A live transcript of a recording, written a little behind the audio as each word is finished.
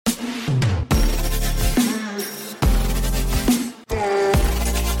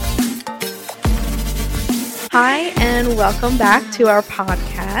Hi, and welcome back to our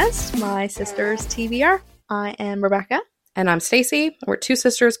podcast, My Sisters TBR. I am Rebecca. And I'm Stacy. We're two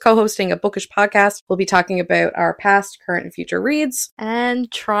sisters co-hosting a bookish podcast. We'll be talking about our past, current, and future reads.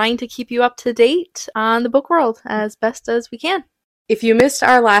 And trying to keep you up to date on the book world as best as we can. If you missed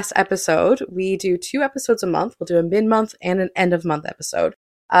our last episode, we do 2 episodes a month. We'll do a mid-month and an end-of-month episode.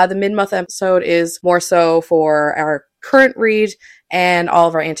 The mid-month episode is more so for our current read and all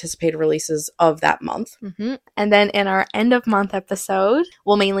of our anticipated releases of that month. Mm-hmm. And then in our end-of-month episode,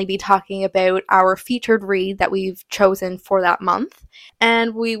 we'll mainly be talking about our featured read that we've chosen for that month.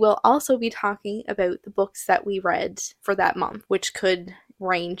 And we will also be talking about the books that we read for that month, which could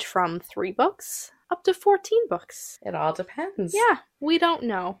range from 3 books up to 14 books. It all depends. Yeah, we don't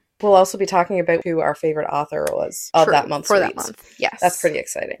know. We'll also be talking about who our favorite author was of that month's for reads. that month. Yes. That's pretty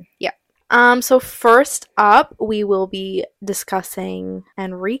exciting. Yeah. So first up, we will be discussing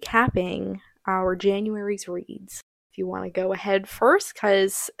and recapping our January's reads. If you want to go ahead first,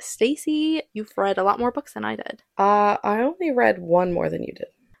 because Stacy, you've read a lot more books than I did. I only read 1 more than you did.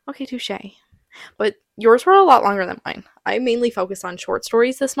 Okay, touché. But yours were a lot longer than mine. I mainly focused on short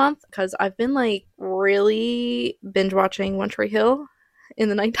stories this month because I've been really binge watching One Tree Hill in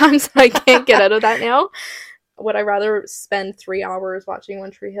the nighttime, so I can't get out of that now. Would I rather spend 3 hours watching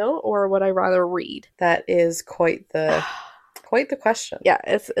One Tree Hill, or would I rather read? That is quite the question. Yeah,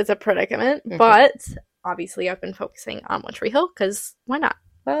 it's a predicament, but obviously I've been focusing on One Tree Hill because why not?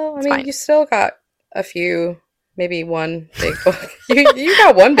 Well, It's fine. You still got a few, maybe 1 big book. you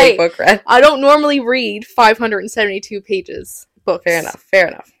got 1 big book read. I don't normally read 572 pages books. Fair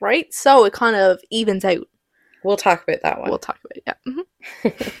enough. Right? So it kind of evens out. We'll talk about that one. We'll talk about it, yeah.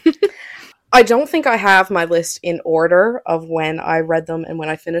 Mm-hmm. I don't think I have my list in order of when I read them and when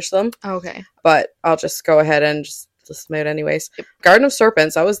I finished them. Okay. But I'll just go ahead and just list them out anyways. Garden of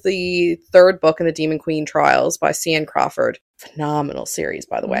Serpents, that was the 3rd book in the Demon Queen Trials by C.N. Crawford. Phenomenal series,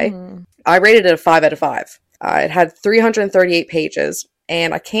 by the way. I rated it a 5 out of 5. It had 338 pages,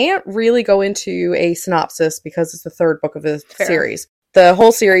 and I can't really go into a synopsis because it's the 3rd book of the series. The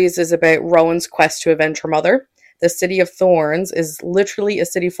whole series is about Rowan's quest to avenge her mother. The City of Thorns is literally a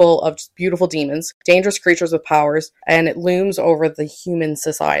city full of just beautiful demons, dangerous creatures with powers, and it looms over the human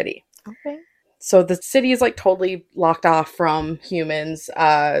society. Okay. So the city is totally locked off from humans.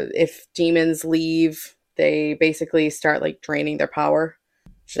 If demons leave, they basically start draining their power.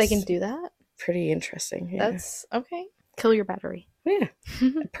 They can do that? Pretty interesting. Yeah. That's okay. Kill your battery. Yeah,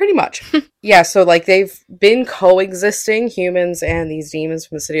 pretty much. Yeah, so they've been coexisting, humans and these demons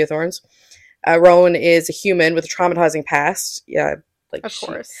from the City of Thorns. Rowan is a human with a traumatizing past. Yeah, of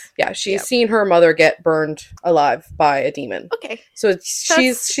course. Yeah, she's seen her mother get burned alive by a demon. Okay. So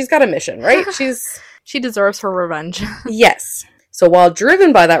she's got a mission, right? She deserves her revenge. Yes. So while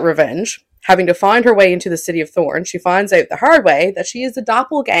driven by that revenge, having to find her way into the City of Thorns, she finds out the hard way that she is the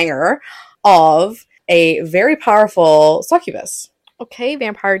doppelganger of a very powerful succubus. Okay,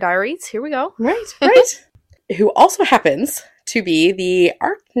 Vampire Diaries. Here we go. Right. Who also happens to be the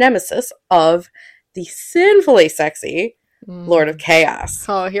arch nemesis of the sinfully sexy Lord of Chaos.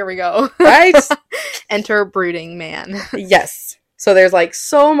 Oh, here we go. Right? Enter brooding man. Yes. So there's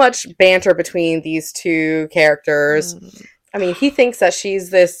so much banter between these 2 characters. I mean, he thinks that she's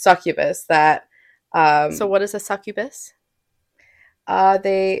this succubus that... so what is a succubus?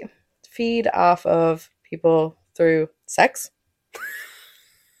 They feed off of people through sex.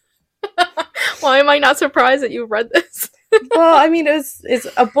 Why am I not surprised that you read this? Well, I mean, it's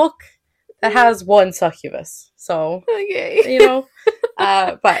a book that has 1 succubus. So, okay.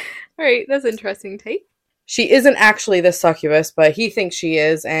 But... Alright, that's interesting take. She isn't actually this succubus, but he thinks she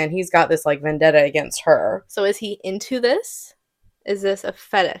is, and he's got this vendetta against her. So is he into this? Is this a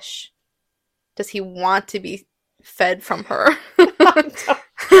fetish? Does he want to be fed from her?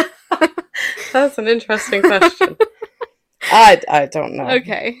 That's an interesting question. I don't know.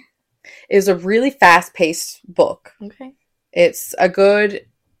 Okay. It was a really fast-paced book. Okay. It's a good,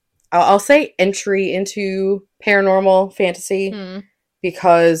 I'll say, entry into paranormal fantasy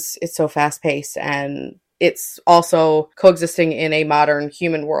because it's so fast-paced and it's also coexisting in a modern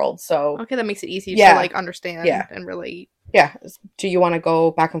human world. So okay, that makes it easy to understand and relate. Yeah. Do you want to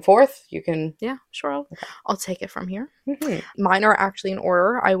go back and forth? You can. Yeah, sure. I'll take it from here. Mm-hmm. Mine are actually in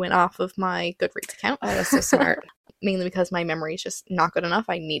order. I went off of my Goodreads account. Oh, that's so smart. Mainly because my memory is just not good enough.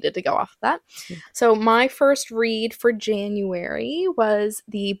 I needed to go off of that. So my first read for January was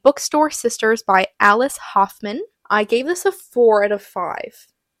The Bookstore Sisters by Alice Hoffman. I gave this a 4 out of 5.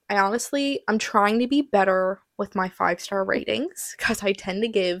 I'm trying to be better with my 5-star ratings because I tend to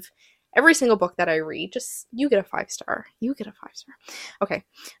give every single book that I read, just, you get a 5-star. You get a 5-star. Okay.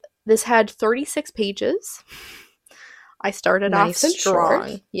 This had 36 pages. I started Nice off and strong.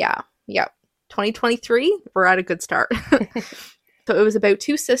 short. Yeah. 2023, we're at a good start. So it was about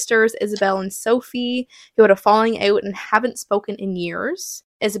two sisters, Isabel and Sophie, who had a falling out and haven't spoken in years.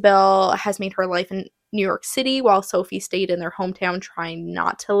 Isabel has made her life in New York City, while Sophie stayed in their hometown trying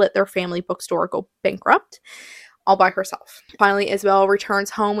not to let their family bookstore go bankrupt, all by herself. Finally, Isabel returns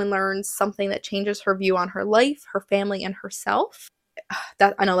home and learns something that changes her view on her life, her family, and herself.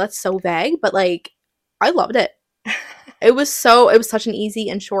 That, I know that's so vague, but like, I loved it. It was such an easy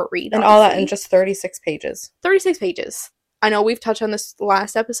and short read. And honestly. all that in just 36 pages. 36 pages. I know we've touched on this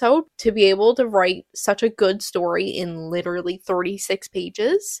last episode. To be able to write such a good story in literally 36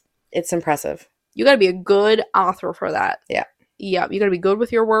 pages, It's impressive. you gotta be a good author for that. Yeah. Yeah, you gotta be good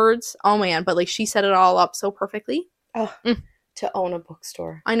with your words. Oh man, but like she set it all up so perfectly. Oh, to own a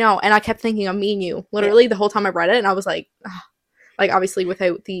bookstore. I know, and I kept thinking of Me and You. Literally the whole time I read it, and I was like, ugh. Like obviously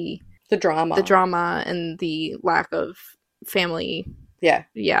without the drama and the lack of family. Yeah.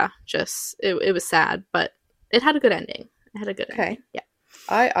 Yeah, just it was sad, but it had a good ending. It had a good ending. Yeah.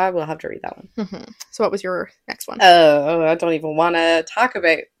 I will have to read that one. Mm-hmm. So what was your next one? Oh, I don't even want to talk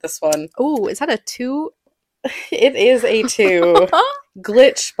about this one. Oh, is that a 2? It is a 2.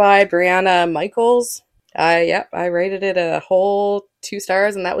 Glitch by Brianna Michaels. I rated it a whole 2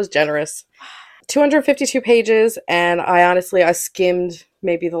 stars, and that was generous. 252 pages, and I skimmed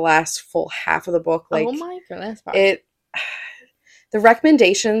maybe the last full half of the book. Like, oh my goodness. The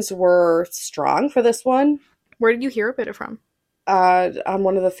recommendations were strong for this one. Where did you hear about it from? On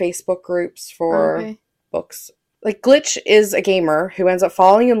one of the Facebook groups for books. Like, Glitch is a gamer who ends up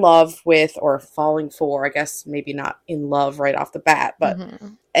falling in love with, or falling for, I guess maybe not in love right off the bat, but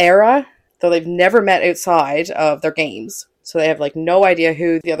Era, though they've never met outside of their games. So they have like no idea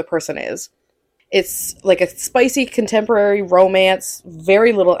who the other person is. It's like a spicy contemporary romance,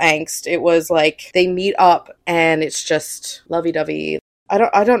 very little angst. It was like they meet up and it's just lovey-dovey.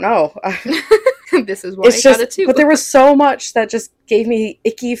 I don't know. This is why I got it too. But there was so much that just gave me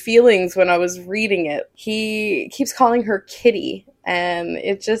icky feelings when I was reading it. He keeps calling her Kitty, and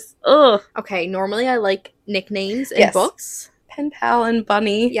it just ugh. Okay, normally I like nicknames in books. Pen Pal and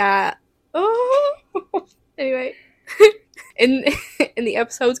Bunny. Yeah. Oh. Anyway, in the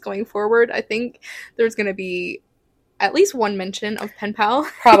episodes going forward, I think there's going to be at least one mention of Pen Pal.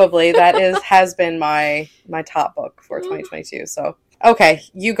 Probably. That has been my top book for 2022. So, okay,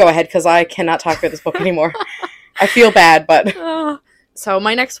 you go ahead because I cannot talk about this book anymore. I feel bad, but... So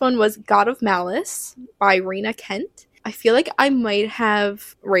my next one was God of Malice by Rena Kent. I feel like I might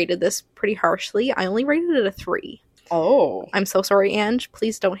have rated this pretty harshly. I only rated it a 3. Oh. I'm so sorry, Ange.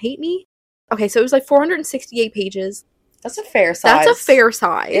 Please don't hate me. Okay, so it was like 468 pages. That's a fair size. That's a fair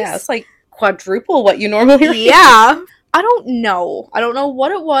size. Yeah, it's like quadruple what you normally read. Yeah. I don't know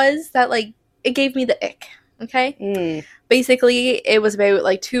what it was that, like, it gave me the ick. Okay? Basically, it was about,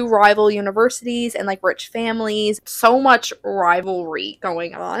 like, 2 rival universities and, like, rich families. So much rivalry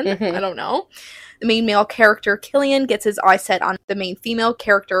going on. I don't know. The main male character, Killian, gets his eye set on the main female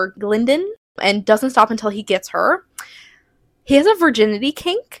character, Glyndon, and doesn't stop until he gets her. He has a virginity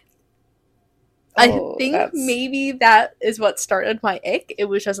kink. I think maybe that is what started my ick. It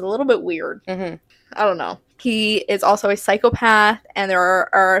was just a little bit weird. I don't know. He is also a psychopath, and there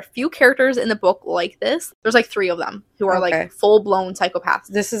are a few characters in the book like this. There's like 3 of them who are like full-blown psychopaths.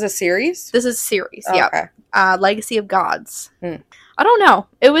 This is a series? This is a series, yeah. Legacy of Gods. I don't know.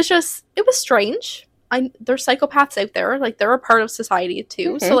 It was strange. There's psychopaths out there. Like, they're a part of society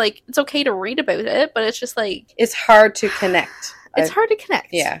too. So, like, it's okay to read about it, but it's just like... It's hard to connect. It's hard to connect.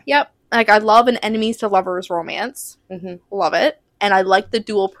 Yeah. Yep. Like, I love an enemies to lovers romance. Love it. And I like the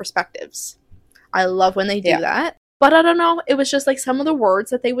dual perspectives. I love when they do that. But I don't know. It was just like some of the words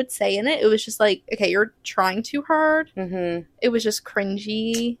that they would say in it. It was just like, okay, you're trying too hard. It was just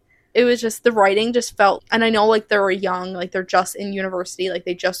cringy. It was just, the writing just felt, and I know like they're young, like they're just in university, like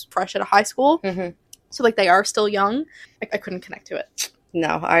they just fresh out of high school. So like they are still young. I couldn't connect to it.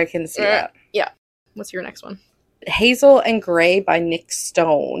 No, I can see that. Yeah. What's your next one? Hazel and Grey by Nick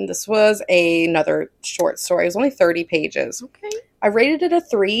Stone. This was another short story. It was only 30 pages. Okay. I rated it a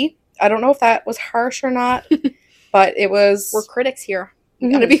 3. I don't know if that was harsh or not, but it was... We're critics here.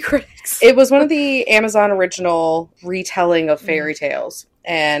 We gotta be critics. It was one of the Amazon original retelling of fairy tales,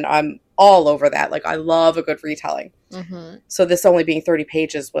 and I'm all over that. Like, I love a good retelling. So this only being 30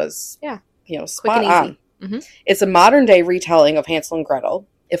 pages was, spot on. It's a modern day retelling of Hansel and Gretel.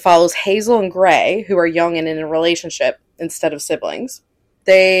 It follows Hazel and Grey, who are young and in a relationship instead of siblings.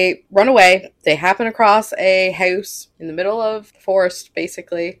 They run away. They happen across a house in the middle of the forest,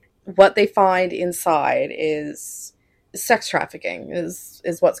 basically. What they find inside is sex trafficking is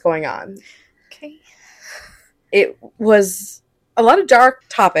what's going on. Okay. It was a lot of dark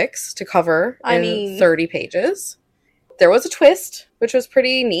topics to cover in 30 pages. There was a twist, which was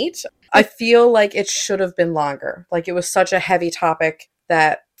pretty neat. I feel like it should have been longer. Like, it was such a heavy topic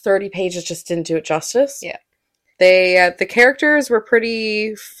that 30 pages just didn't do it justice. Yeah. The characters were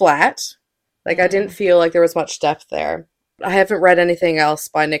pretty flat. Like, I didn't feel like there was much depth there. I haven't read anything else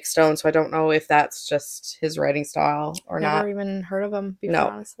by Nick Stone, so I don't know if that's just his writing style or not. Never even heard of him before,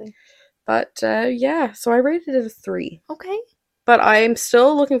 honestly. But, yeah, so I rated it a 3. Okay. But I'm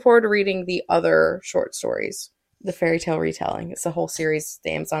still looking forward to reading the other short stories. The fairy tale retelling. It's a whole series,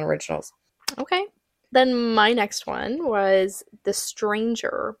 the Amazon Originals. Okay. Then my next one was The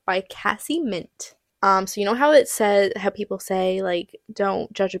Stranger by Cassie Mint. So you know how how people say, like,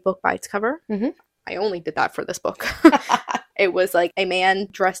 don't judge a book by its cover? Mm-hmm. I only did that for this book. It was like a man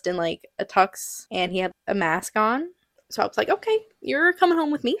dressed in like a tux and he had a mask on. So I was like, okay, you're coming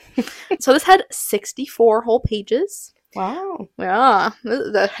home with me. So this had 64 whole pages. Wow. Yeah.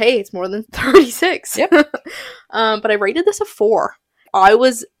 Hey, it's more than 36. Yep. But I rated this a 4. I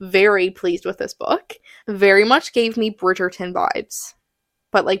was very pleased with this book. Very much gave me Bridgerton vibes,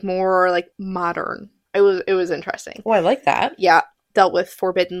 but like more like modern. It was interesting. Oh, I like that. Yeah. Dealt with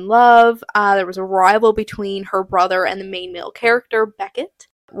forbidden love. There was a rival between her brother and the main male character, Beckett.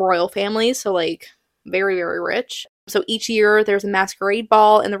 Royal families, so like very, very rich. So each year there's a masquerade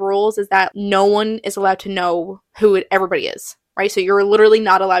ball, and the rules is that no one is allowed to know who everybody is, right? So you're literally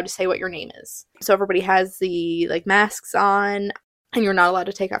not allowed to say what your name is. So everybody has the like masks on, and you're not allowed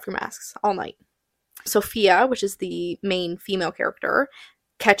to take off your masks all night. Sophia, which is the main female character,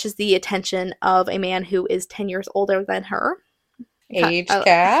 catches the attention of a man who is 10 years older than her. Age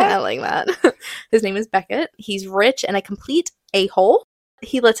gap. I like that. His name is Beckett. He's rich and a complete a-hole.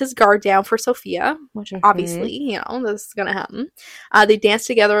 He lets his guard down for Sophia, which obviously, you know, this is going to happen. They dance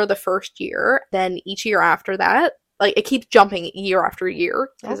together the first year. Then each year after that, like, it keeps jumping year after year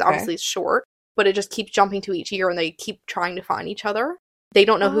because obviously it's short, but it just keeps jumping to each year and they keep trying to find each other. They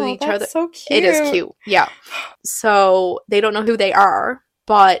don't know who each other. So cute. It is cute. Yeah. So they don't know who they are,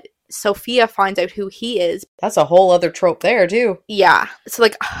 but Sophia finds out who he is. That's a whole other trope there, too. Yeah. So,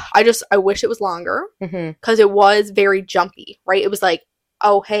 like, I wish it was longer because it was very jumpy, right? It was like,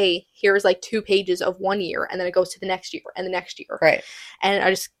 oh, hey, here's like 2 pages of 1 year, and then it goes to the next year and the next year. Right. And I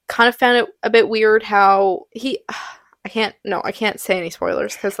just kind of found it a bit weird how I can't say any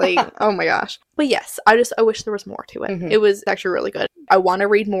spoilers because, like, oh my gosh. But yes, I wish there was more to it. It was actually really good. I want to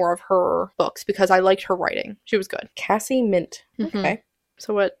read more of her books because I liked her writing. She was good. Cassie Mint. Okay.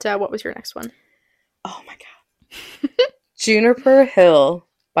 So what was your next one? Oh my god. Juniper Hill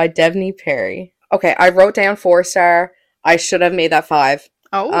by Devney Perry. Okay, I wrote down 4-star. I should have made that 5.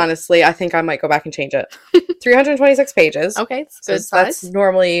 Oh. Honestly, I think I might go back and change it. 326 pages. Okay, it's good size. That's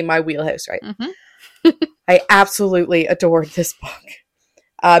normally my wheelhouse, right? I absolutely adored this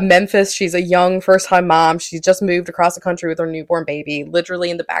book. Memphis, she's a young first-time mom. She just moved across the country with her newborn baby,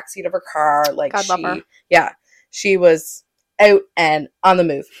 literally in the backseat of her car. Like, God love her. Yeah, she was out and on the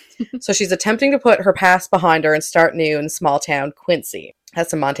move. So she's attempting to put her past behind her and start new in small town Quincy.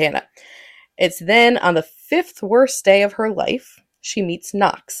 That's in Montana. It's then on the 5th worst day of her life, she meets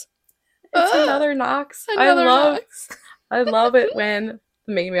Knox. It's another Knox. I love it when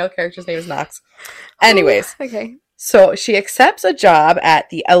the main male character's name is Knox. Anyways. Okay. So she accepts a job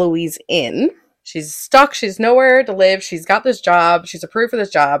at the Eloise Inn. She's stuck. She's nowhere to live. She's got this job. She's approved for this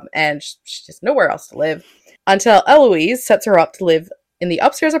job, and she's just nowhere else to live. Until Eloise sets her up to live in the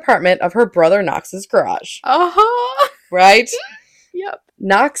upstairs apartment of her brother Knox's garage. Right? Yep.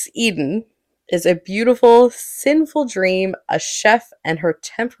 Knox Eden is a beautiful, sinful dream, a chef, and her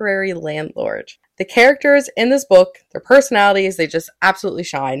temporary landlord. The characters in this book, their personalities, they just absolutely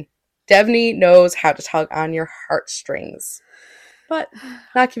shine. Devney knows how to tug on your heartstrings, but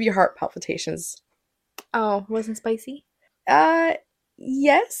not give you heart palpitations. Oh, it wasn't spicy?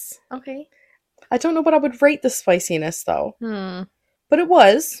 Yes. Okay. I don't know what I would rate the spiciness, though. But it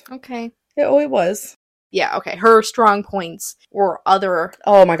was. Okay. It was. Yeah, okay. Her strong points were other...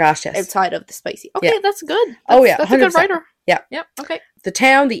 Oh my gosh, yes. Outside of the spicy. Okay, that's good. That's 100%. A good writer. Yeah. Yep, okay. The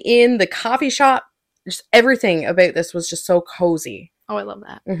town, the inn, the coffee shop, just everything about this was just so cozy. Oh, I love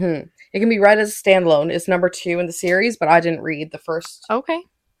that. It can be read as a standalone. It's number 2 in the series, but I didn't read the first. Okay.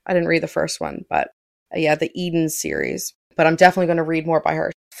 I didn't read the first one, but yeah, the Eden series. But I'm definitely going to read more by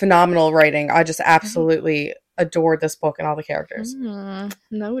her. Phenomenal writing. I just absolutely adored this book and all the characters.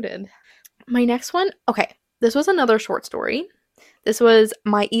 Noted. My next one, okay, this was another short story. This was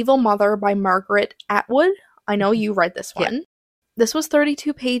My Evil Mother by Margaret Atwood. I know you read this one. Yeah. This was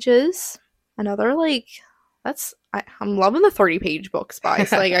 32 pages. Another, like, I'm loving the 30-page book,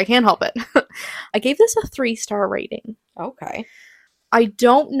 Spice. Like, I can't help it. I gave this a 3-star rating. Okay. I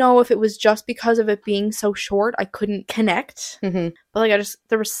don't know if it was just because of it being so short, I couldn't connect. Mm-hmm. But, like,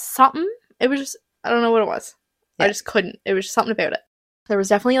 there was something. It was just, I don't know what it was. Yeah. I just couldn't. It was just something about it. There was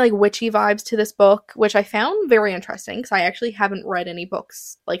definitely, like, witchy vibes to this book, which I found very interesting, because I actually haven't read any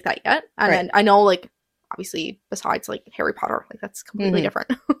books like that yet. And then I know, like, obviously, besides, like, Harry Potter, like, that's completely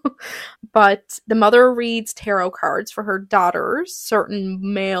different. But the mother reads tarot cards for her daughter's certain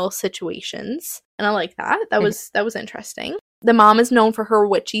male situations. And I like that. That was interesting. The mom is known for her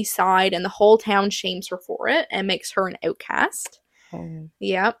witchy side, and the whole town shames her for it and makes her an outcast.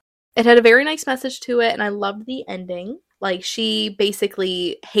 Yep. It had a very nice message to it, and I loved the ending. Like, she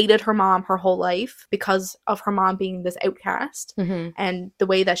basically hated her mom her whole life because of her mom being this outcast. And the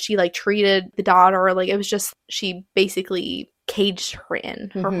way that she, like, treated the daughter, like, it was just, she basically caged her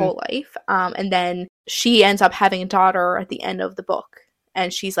in her whole life. And then she ends up having a daughter at the end of the book.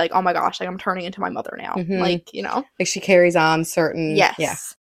 And she's like, oh my gosh, like, I'm turning into my mother now. Like, you know? Like, she carries on certain...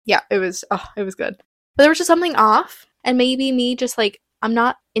 Yes. Yeah, it was good. But there was just something off. And maybe me just, like, I'm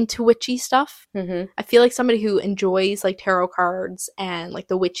not into witchy stuff. I feel like somebody who enjoys, like, tarot cards and, like,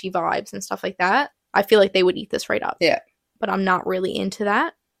 the witchy vibes and stuff like that, I feel like they would eat this right up. Yeah. But I'm not really into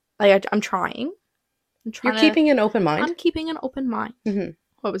that. Like, I'm trying. You're keeping an open mind. I'm keeping an open mind.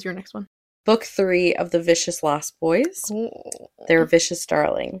 What was your next one? Book 3 of The Vicious Lost Boys. Ooh. Their Vicious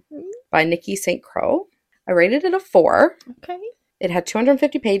Darling by Nikki St. Crow. I rated it a 4. Okay. It had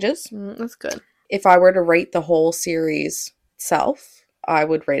 250 pages. That's good. If I were to rate the whole series itself, I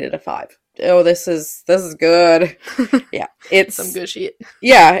would rate it a 5. Oh, this is good. Yeah. It's some good shit.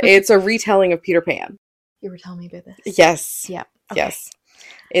 Yeah, it's a retelling of Peter Pan. You were telling me about this. Yes. Yeah. Okay. Yes.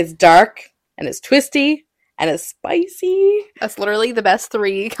 It's dark and it's twisty and it's spicy. That's literally the best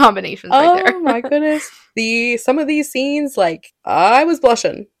 3 combinations right there. Oh my goodness. Some of these scenes, like, I was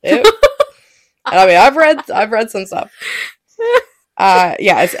blushing. I mean, I've read some stuff.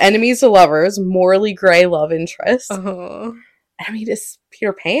 Yeah, it's enemies to lovers, morally gray love interest. I mean, it's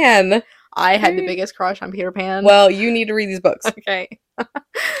Peter Pan. I had the biggest crush on Peter Pan. Well, you need to read these books. Okay.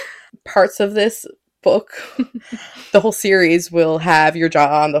 Parts of this book, the whole series, will have your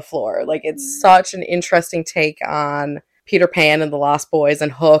jaw on the floor. Like, it's such an interesting take on Peter Pan and the Lost Boys,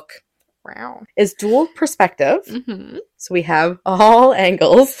 and Hook. Wow. It's dual perspective. So we have all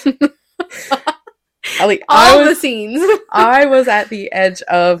angles. All the scenes. I was at the edge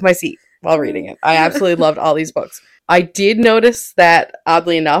of my seat while reading it. I absolutely loved all these books. I did notice that,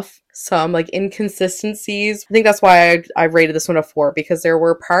 oddly enough, some, like, inconsistencies. I think that's why I rated this one a 4, because there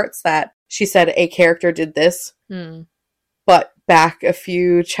were parts that she said a character did this, but back a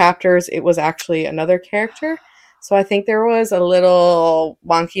few chapters, it was actually another character. So I think there was a little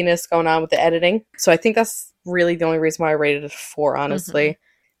wonkiness going on with the editing. So I think that's really the only reason why I rated it a 4, honestly.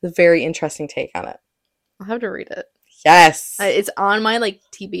 It's a very interesting take on it. I'll have to read it. Yes. It's on my, like,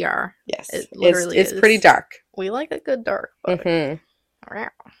 TBR. Yes. It literally it's pretty dark. We like a good dark book. Wow.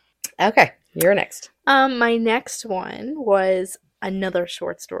 Okay, you're next. My next one was another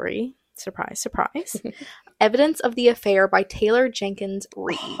short story. Surprise, surprise. Evidence of the Affair by Taylor Jenkins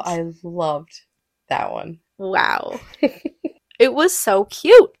Reid. Oh, I loved that one. Wow. It was so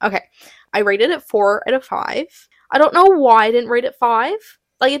cute. Okay. I rated it 4 out of 5. I don't know why I didn't rate it 5.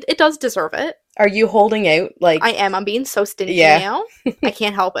 Like, it does deserve it. Are you holding out? Like, I am. I'm being so stingy now. I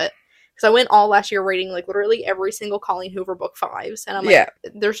can't help it. Because I went all last year rating, like, literally every single Colleen Hoover book 5s. And I'm like,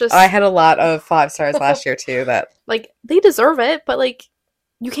 there's just... I had a lot of 5 stars last year, too. That like, they deserve it, but, like,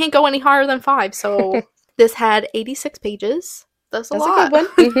 you can't go any higher than 5. So this had 86 pages. That's a lot. A good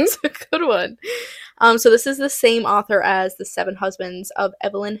one. It's a good one. So this is the same author as The 7 Husbands of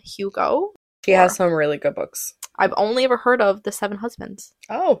Evelyn Hugo. She has some really good books. I've only ever heard of The 7 Husbands.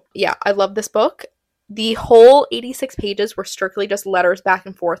 Oh. Yeah, I love this book. The whole 86 pages were strictly just letters back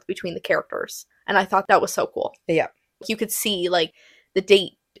and forth between the characters. And I thought that was so cool. Yeah. You could see, like, the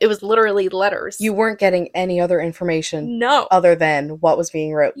date. It was literally letters. You weren't getting any other information. No. Other than what was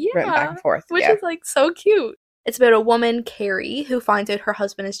being written back and forth. Which is, like, so cute. It's about a woman, Carrie, who finds out her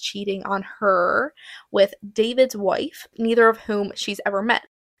husband is cheating on her with David's wife, neither of whom she's ever met.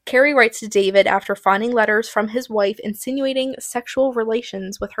 Carrie writes to David after finding letters from his wife insinuating sexual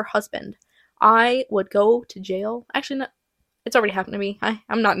relations with her husband. I would go to jail. Actually, no, it's already happened to me.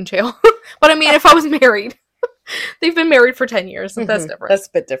 I'm not in jail. But I mean, if I was married. They've been married for 10 years. That's different. That's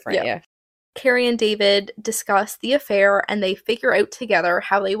a bit different, yeah. Carrie and David discuss the affair, and they figure out together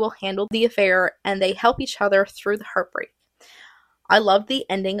how they will handle the affair, and they help each other through the heartbreak. I loved the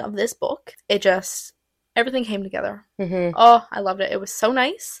ending of this book. It just... everything came together. Oh, I loved it. It was so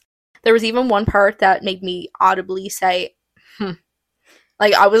nice. There was even one part that made me audibly say,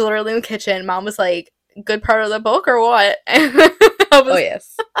 Like, I was literally in the kitchen. Mom was like, good part of the book or what? And Oh,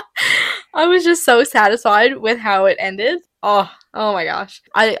 yes. I was just so satisfied with how it ended. Oh my gosh.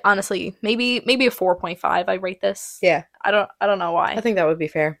 I honestly, maybe a 4.5 I rate this. Yeah. I don't know why. I think that would be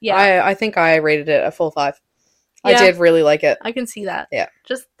fair. Yeah. I think I rated it a full 5. Yeah. I did really like it. I can see that. Yeah.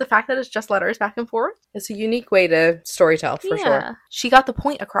 Just the fact that it's just letters back and forth. It's a unique way to storytell, for sure. She got the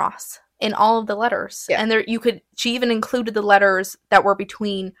point across in all of the letters. Yeah. And she even included the letters that were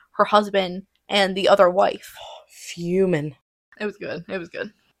between her husband and the other wife. Fuming. It was good. It was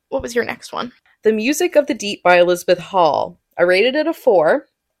good. What was your next one? The Music of the Deep by Elizabeth Hall. I rated it a 4,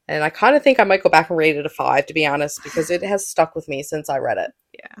 and I kind of think I might go back and rate it a 5, to be honest, because it has stuck with me since I read it.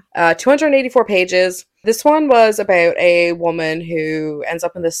 Yeah. 284 pages. This one was about a woman who ends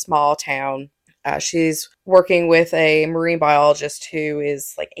up in this small town. She's working with a marine biologist who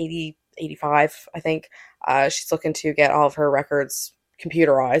is like 80, 85, I think. She's looking to get all of her records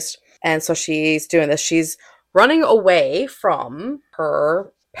computerized. And so she's doing this. She's running away from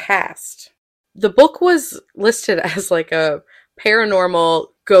her past. The book was listed as like a paranormal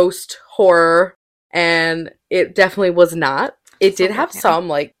ghost horror, and it definitely was not. It did have some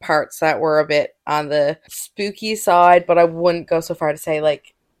like parts that were a bit on the spooky side, but I wouldn't go so far to say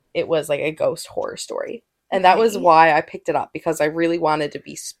like it was like a ghost horror story. And that was why I picked it up, because I really wanted to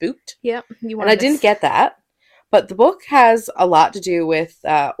be spooked. Yep. And I didn't get that. But the book has a lot to do with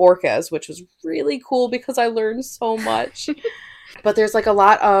orcas, which was really cool because I learned so much. But there's like a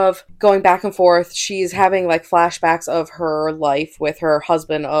lot of going back and forth. She's having like flashbacks of her life with her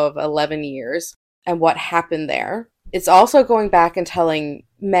husband of 11 years and what happened there. It's also going back and telling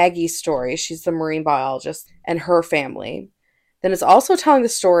Maggie's story. She's the marine biologist, and her family. Then it's also telling the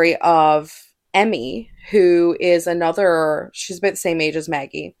story of Emmy, who is she's about the same age as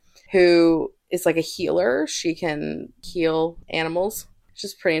Maggie, who is like a healer. She can heal animals, which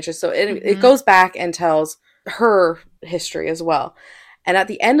is pretty interesting. So it goes back and tells her history as well. And at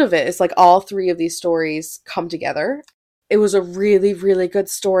the end of it, it's like all 3 of these stories come together. It was a really, really good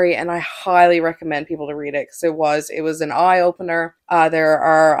story, and I highly recommend people to read it, because it was an eye-opener. There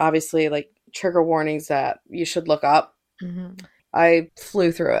are obviously like trigger warnings that you should look up. Mm-hmm. I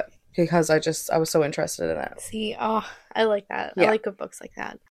flew through it because I was so interested in it. See, I like that. Yeah. I like good books like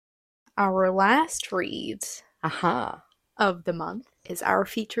that. Our last read of the month is our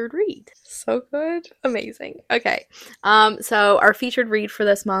featured read. So good. Amazing. Okay. So our featured read for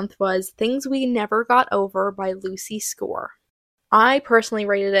this month was Things We Never Got Over by Lucy Score. I personally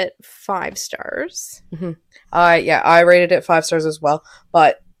rated it 5 stars. Mm-hmm. I rated it 5 stars as well,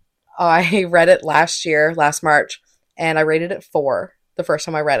 but I read it last March, and I rated it 4 the first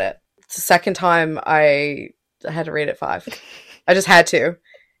time I read it. It's the second time I had to rate it 5. I just had to.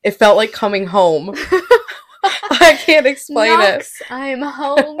 It felt like coming home. I can't explain it. I'm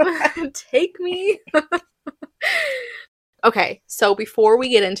home. Take me. Okay, so before we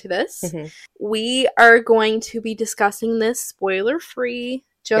get into this, we are going to be discussing this spoiler-free,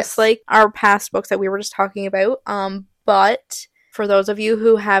 just like our past books that we were just talking about. But for those of you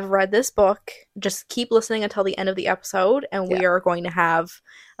who have read this book, just keep listening until the end of the episode, and we are going to have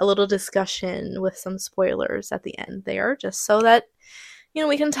a little discussion with some spoilers at the end there, just so that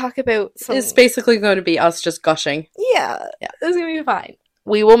we can talk about some... It's basically going to be us just gushing. Yeah. It's going to be fine.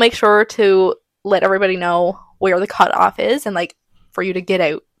 We will make sure to let everybody know where the cutoff is, and like for you to get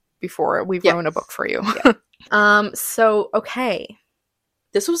out before we ruin a book for you. Yeah. So, okay.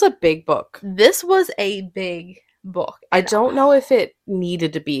 This was a big book. This was a big book. I don't know if it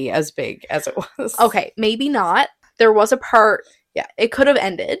needed to be as big as it was. Okay, maybe not. There was a part... Yeah. It could have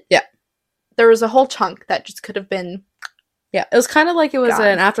ended. Yeah. There was a whole chunk that just could have been... Yeah, it was kind of like it was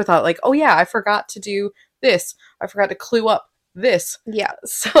an afterthought. Like, oh yeah, I forgot to do this. I forgot to clue up this. Yeah.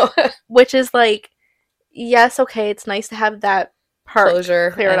 So, which is like, yes, okay, it's nice to have that part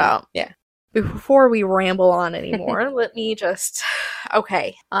closure, cleared out. Yeah. Before we ramble on anymore, let me just...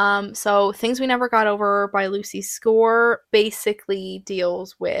 Okay. So, Things We Never Got Over by Lucy Score basically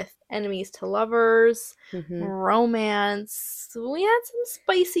deals with enemies to lovers, romance. We had some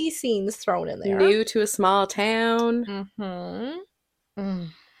spicy scenes thrown in there. New to a small town.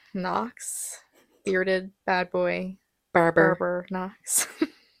 Knox. Bearded bad boy. Barber Knox.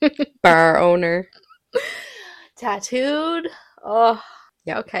 Bar owner. Tattooed. Oh,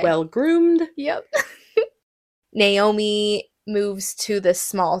 yeah. Okay. Well groomed. Yep. Naomi moves to this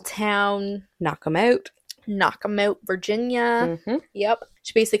small town. Knock 'em out, Virginia. Yep.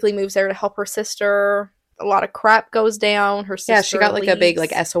 She basically moves there to help her sister. a lot of crap goes down. Her sister she got like a big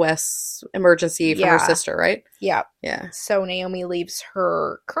leaves. like SOS emergency from her sister, right? Yeah. Yeah. So Naomi leaves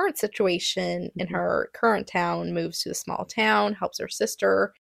her current situation in her current town, moves to the small town, helps her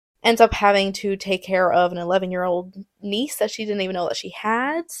sister, ends up having to take care of an 11-year-old niece that she didn't even know that she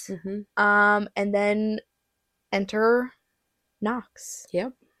had. And then enter Nox.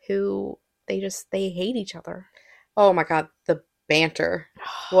 Yep. Who they hate each other. Oh my god, the banter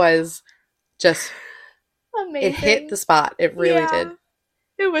was just amazing. It hit the spot. It really did.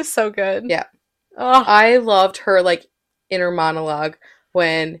 It was so good. Yeah. Oh. I loved her like inner monologue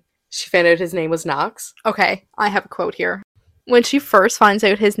when she found out his name was Nox. Okay, I have a quote here. When she first finds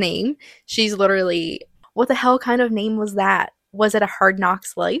out his name, she's literally, what the hell kind of name was that? Was it a Hard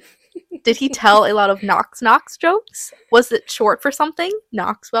Knocks life? Did he tell a lot of Knox jokes? Was it short for something?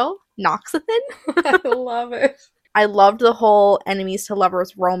 Knoxwell? Noxathan? I love it. I loved the whole enemies to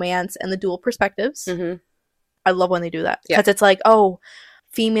lovers romance and the dual perspectives. I love when they do that. Because it's like, oh,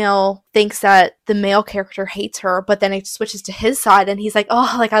 female thinks that the male character hates her, but then it switches to his side and he's like,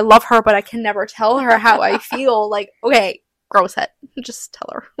 oh, like, I love her, but I can never tell her how I feel. Like, okay, gross head. Just tell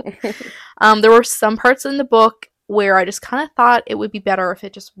her. There were some parts in the book where I just kind of thought it would be better if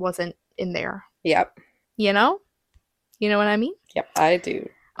it just wasn't in there. Yep. You know? You know what I mean? Yep, I do.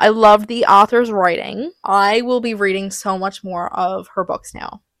 I love the author's writing. I will be reading so much more of her books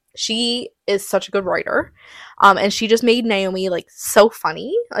now. She is such a good writer. And she just made Naomi, like, so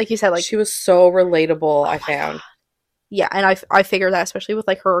funny. Like you said, like... She was so relatable, I found. God. Yeah, and I figured that, especially with,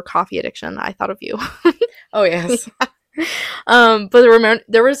 like, her coffee addiction, I thought of you. Oh, yes. But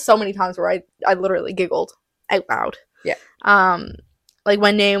there was so many times where I literally giggled out loud. Yeah. Like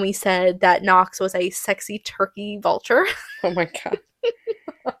when Naomi said that Nox was a sexy turkey vulture. Oh my god.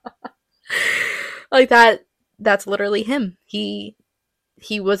 Like that's literally him. He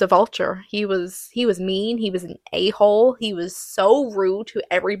was a vulture. He was mean. He was an a-hole. He was so rude to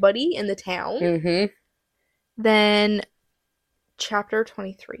everybody in the town. Then chapter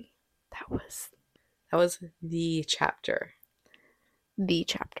 23. That was the chapter. The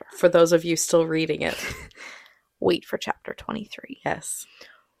chapter. For those of you still reading it. Wait for chapter 23. Yes.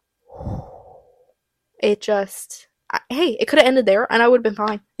 It just... hey, it could have ended there, and I would have been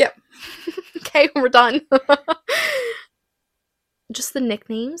fine. Yep. Okay, we're done. Just the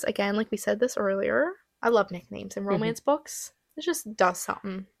nicknames, again, like we said this earlier. I love nicknames in romance books. It just does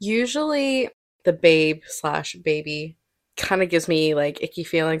something. Usually, the babe/baby kind of gives me, like, icky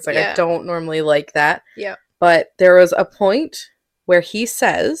feelings. Like, I don't normally like that. Yeah. But there was a point where he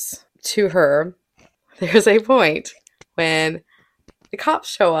says to her... There's a point when the cops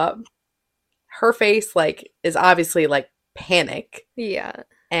show up, her face, like, is obviously, like, panic. Yeah.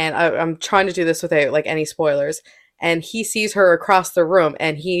 And I'm trying to do this without, like, any spoilers. And he sees her across the room,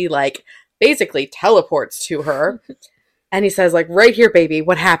 and he, like, basically teleports to her. And he says, like, right here, baby,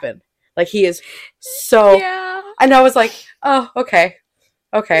 what happened? Like, he is so... Yeah. And I was like, oh, okay.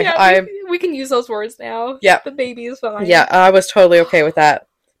 Okay. Yeah, we can use those words now. Yeah. The baby is fine. Yeah, I was totally okay with that.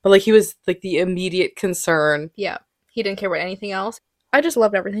 But, like, he was, like, the immediate concern. Yeah. He didn't care about anything else. I just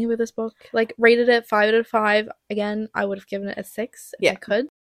loved everything with this book. Like, rated it 5 out of 5. Again, I would have given it a 6 if I could.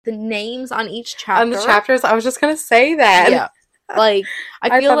 The names on each chapter. On the chapters, I was just going to say that. Yeah. Like,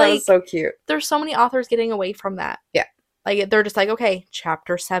 I feel like... that was so cute. There's so many authors getting away from that. Yeah. Like, they're just like, okay,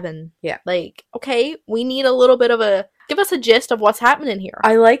 chapter 7. Yeah. Like, okay, we need a little bit of a... Give us a gist of what's happening here.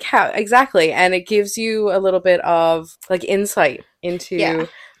 I like how... Exactly. And it gives you a little bit of, like, insight into... Yeah.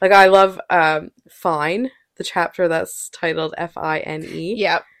 Like, I love Fine, the chapter that's titled Fine.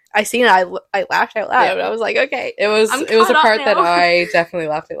 Yeah. I seen it. I laughed out loud. Yeah. I was like, okay. It was a part that I definitely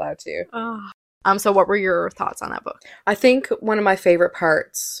laughed out loud, too. So what were your thoughts on that book? I think one of my favorite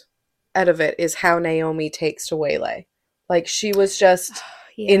parts out of it is how Naomi takes to Waylay. Like, she was just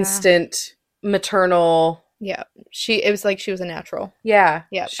instant maternal... Yeah. It was like she was a natural. Yeah.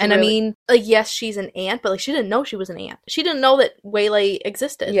 Yeah. And really... I mean, like, yes, she's an aunt, but, like, she didn't know she was an aunt. She didn't know that Waylay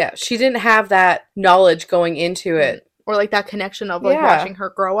existed. Yeah. She didn't have that knowledge going into it. Or, like, that connection of, like, watching her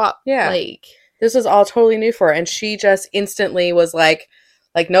grow up. Yeah. Like... This was all totally new for her. And she just instantly was like,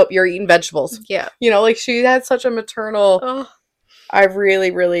 nope, you're eating vegetables. Yeah. You know, like, she had such a maternal... I really,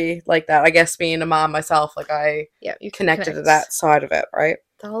 really like that. I guess being a mom myself, like, you connected to that side of it, right?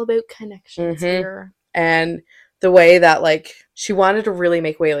 It's all about connections here. And the way that, like, she wanted to really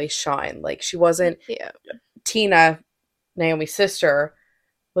make Waylay shine. Like, she wasn't... Yeah. Tina, Naomi's sister,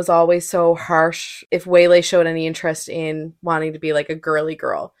 was always so harsh. If Waylay showed any interest in wanting to be, like, a girly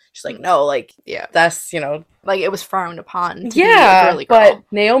girl, she's like, no, like, that's, you know... Like, it was frowned upon to be a girly girl. But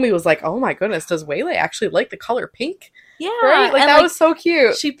Naomi was like, oh my goodness, does Waylay actually like the color pink? Yeah. Right? Like, that was so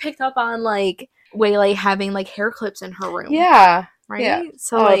cute. She picked up on, like... Waylay having like hair clips in her room. Yeah. Right? Yeah.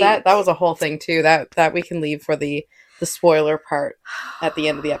 So Oh, like, that was a whole thing too. That we can leave for the spoiler part at the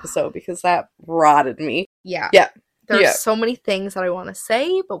end of the episode because that rotted me. Yeah. Yeah. There's so many things that I want to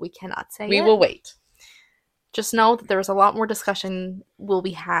say, but we cannot say We it. will wait. Just know that there's a lot more discussion will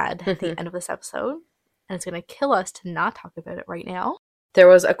be had at the end of this episode, and it's going to kill us to not talk about it right now. There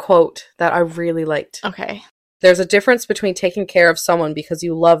was a quote that I really liked. Okay. There's a difference between taking care of someone because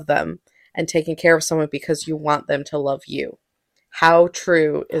you love them and taking care of someone because you want them to love you. How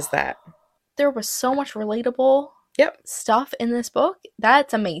true is that? There was so much relatable stuff in this book.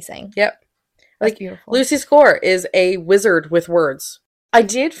 That's amazing. Yep. That's beautiful. Lucy Score is a wizard with words. I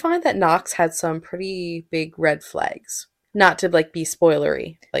did find that Knox had some pretty big red flags. Not to like be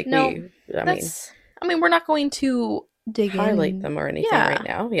spoilery. Like I mean, we're not going to highlight them or anything right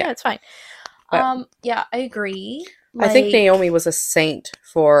now. Yeah, it's fine. But, I agree. I think Naomi was a saint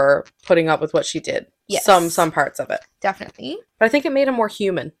for putting up with what she did. Yes. Some parts of it. Definitely. But I think it made it more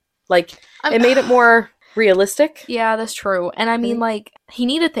human. Like, it made it more realistic. Yeah, that's true. And I mean, like, he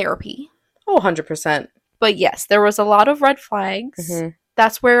needed therapy. Oh, 100%. But yes, there was a lot of red flags. Mm-hmm.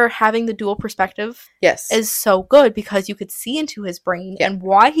 That's where having the dual perspective is so good because you could see into his brain and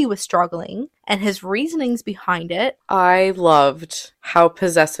why he was struggling and his reasonings behind it. I loved how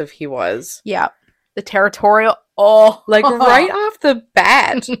possessive he was. Yeah. The territorial. Oh. Like, right off the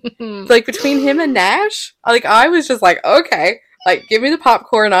bat. Like, between him and Nash, like, I was just like, okay. Like, give me the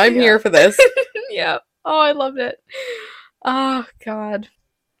popcorn. I'm here for this. Yeah. Oh, I loved it. Oh, God.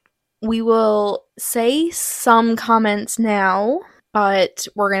 We will say some comments now, but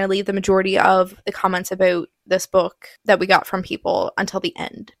we're going to leave the majority of the comments about this book that we got from people until the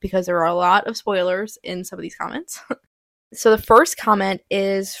end because there are a lot of spoilers in some of these comments. So the first comment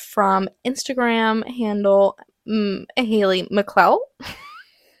is from Instagram handle Haley McClell.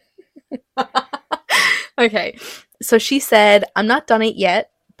 Okay. So she said, I'm not done it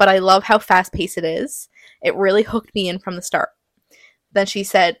yet, but I love how fast-paced it is. It really hooked me in from the start. Then she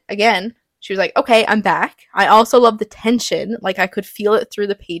said, again, she was like, okay, I'm back. I also love the tension. Like, I could feel it through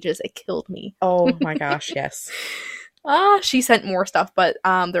the pages. It killed me. Oh my gosh, yes. She sent more stuff, but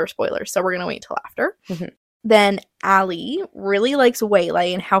there are spoilers, so we're going to wait till after. Mm-hmm. Then Allie really likes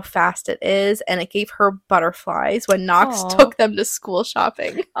Waylay and how fast it is, and it gave her butterflies when Knox took them to school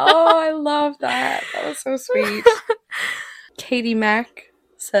shopping. Oh, I love that. That was so sweet. Katie Mack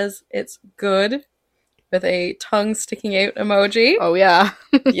says it's good with a tongue sticking out emoji. Oh, yeah.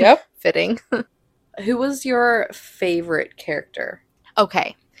 Yep. Fitting. Who was your favorite character?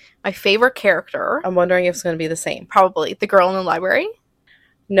 Okay. My favorite character. I'm wondering if it's going to be the same. Probably. The girl in the library?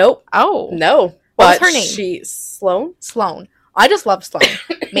 Nope. Oh. No. What was her name? Sloane? Sloane. I just love Sloane.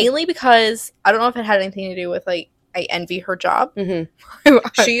 Mainly because, I don't know if it had anything to do with, like, I envy her job. Mm-hmm.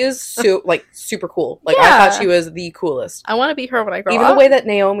 She is super cool. Like, I thought she was the coolest. I want to be her when I grow up. Even the way that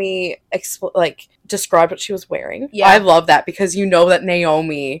Naomi described what she was wearing. Yeah. I love that because you know that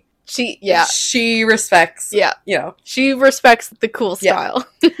Naomi... She respects... Yeah. You know. She respects the cool style.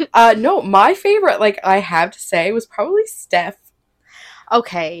 No, my favorite, like, I have to say, was probably Steph.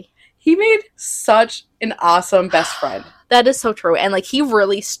 Okay. He made such an awesome best friend. That is so true. And, like, he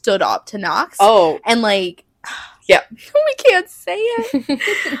really stood up to Knox. Oh. And, like... Yeah. We can't say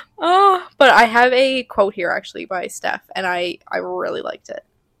it. But I have a quote here, actually, by Steph, and I really liked it.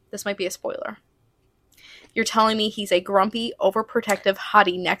 This might be a spoiler. You're telling me he's a grumpy, overprotective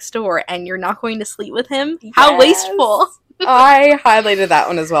hottie next door, and you're not going to sleep with him? Yes. How wasteful. I highlighted that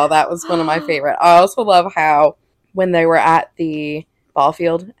one as well. That was one of my favorite. I also love how when they were at the ball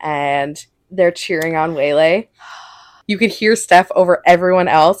field and they're cheering on Waylay, you could hear Steph over everyone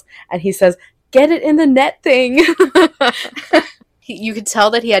else, and he says, "Get it in the net thing." You could tell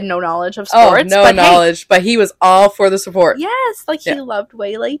that he had no knowledge of sports. Oh, no knowledge, but he was all for the support. Yes, like he loved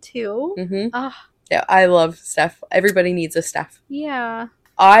Waylay too. Mm-hmm. Yeah, I love Steph. Everybody needs a Steph. Yeah.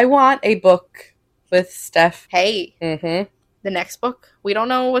 I want a book with Steph. Hey. Mm-hmm. The next book. We don't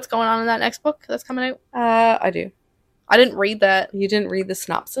know what's going on in that next book that's coming out. I do. I didn't read that. You didn't read the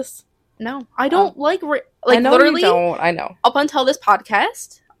synopsis? No. I don't like I know literally. You don't. I know. Up until this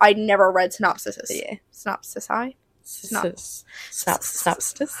podcast, I never read synopsises. Yeah. Synopsisi?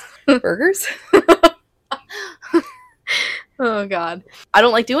 Synopsis? Burgers? Oh, God. I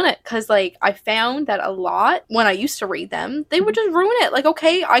don't like doing it because, like, I found that a lot when I used to read them, they would just ruin it. Like,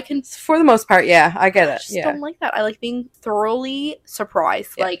 okay, I can... For the most part, yeah. I get it. I just don't like that. I like being thoroughly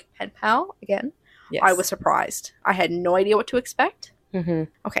surprised. Yeah. Like, Pen Pal, again, yes. I was surprised. I had no idea what to expect. Mm-hmm.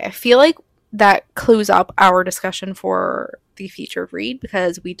 Okay, I feel like that clues up our discussion for the featured read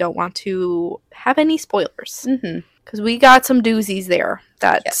because we don't want to have any spoilers. Mm-hmm. Because we got some doozies there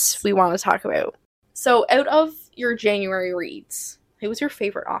that we want to talk about. So out of your January reads, who was your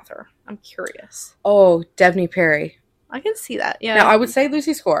favorite author? I'm curious. Oh, Devney Perry. I can see that. Yeah. Now, I would say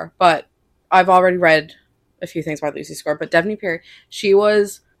Lucy Score, but I've already read a few things by Lucy Score. But Devney Perry, she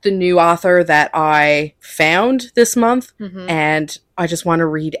was the new author that I found this month, and I just want to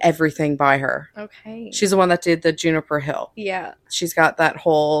read everything by her. Okay. She's the one that did the Juniper Hill. Yeah. She's got that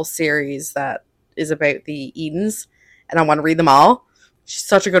whole series that is about the Edens, and I want to read them all. She's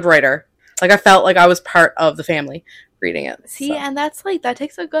such a good writer. Like, I felt like I was part of the family reading it. See, so. and that's like, that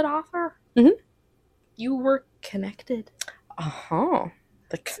takes a good author. Mhm. You were connected. Uh-huh.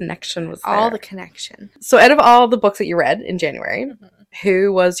 The connection was there. All the connection. So out of all the books that you read in January,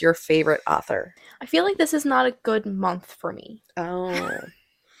 who was your favorite author? I feel like this is not a good month for me. Oh.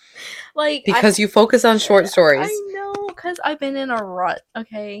 Like, Because you focus on short stories. I know, because I've been in a rut,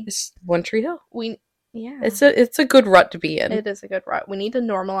 okay? It's One Tree Hill. Yeah. It's a good rut to be in. It is a good rut. We need to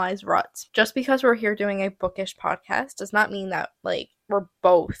normalize ruts. Just because we're here doing a bookish podcast does not mean that, like, we're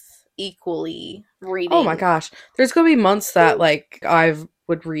both equally reading. Oh my gosh. There's going to be months that, like, I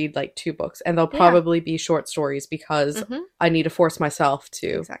would read, like, 2 books, and they'll probably be short stories because I need to force myself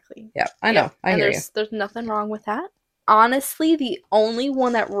to. Exactly. Yeah, I know. I hear you. There's nothing wrong with that. Honestly, the only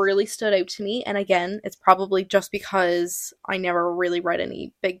one that really stood out to me, and again, it's probably just because I never really read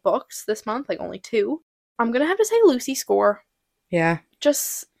any big books this month, like only 2, I'm gonna have to say Lucy Score. Yeah.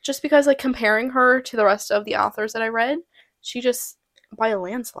 Just because, like, comparing her to the rest of the authors that I read, she just, by a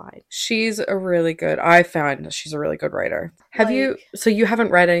landslide. She's a really good, I found that she's a really good writer. So you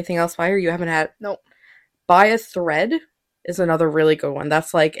haven't read anything else by her? You haven't had? Nope. By a Thread is another really good one.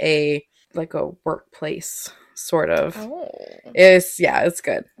 That's like a workplace sort of. Oh. It's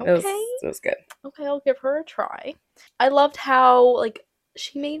good. Okay. It was good. Okay, I'll give her a try. I loved how, like,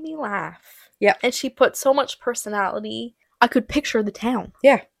 she made me laugh. Yeah. And she put so much personality. I could picture the town.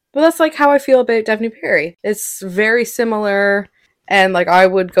 Yeah. But that's like how I feel about Devney Perry. It's very similar, and like I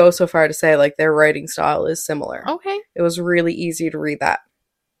would go so far to say like their writing style is similar. Okay. It was really easy to read that.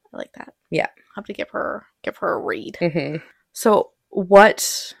 I like that. Yeah. I'll have to give her a read. Mm-hmm. So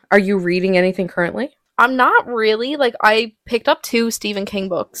what, are you reading anything currently? I'm not really. Like, I picked up 2 Stephen King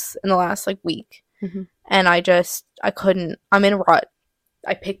books in the last, like, week. And I couldn't. I'm in a rut.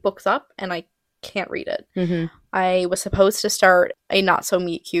 I pick books up and I can't read it. I was supposed to start a Not So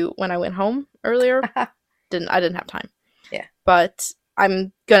Meet Cute when I went home earlier. I didn't have time. Yeah. But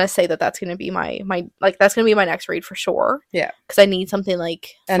I'm gonna say that's gonna be my that's gonna be my next read for sure. Yeah. Because I need something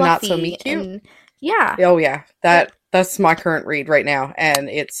like fluffy. And Not So Meet Cute. Yeah. Oh yeah. That's my current read right now, and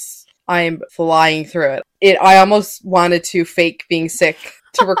I'm flying through it. I almost wanted to fake being sick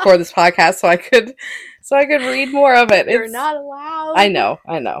to record this podcast so I could read more of it. You're not allowed. I know.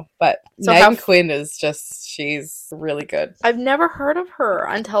 But So Megan Quinn is she's really good. I've never heard of her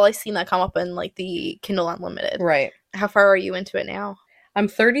until I seen that come up in, like, the Kindle Unlimited. Right. How far are you into it now? I'm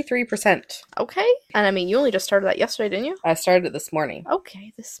 33%. Okay. And I mean, you only just started that yesterday, didn't you? I started it this morning.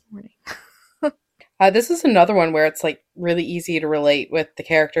 Okay, this morning. This is another one where it's like really easy to relate with the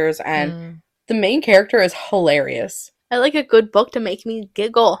characters, and the main character is hilarious. I like a good book to make me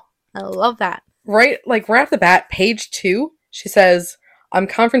giggle. I love that. Right off the bat, page 2, she says, "I'm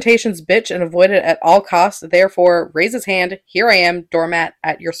confrontation's bitch and avoid it at all costs. Therefore, raise his hand. Here I am, doormat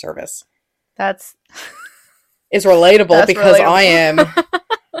at your service." That's It's relatable because relatable.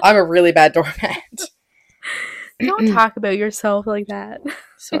 I'm a really bad doormat. Don't talk about yourself like that.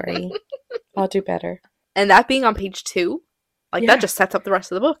 Sorry. I'll do better. And that being on page 2, like, that just sets up the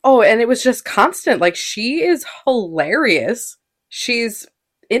rest of the book. Oh, and it was just constant. Like, she is hilarious. She's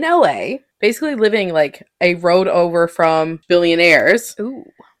in LA, basically living like a road over from billionaires. Ooh.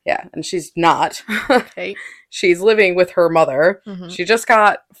 Yeah, and she's not. Okay. She's living with her mother. She just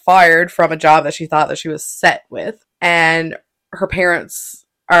got fired from a job that she thought that she was set with. And her parents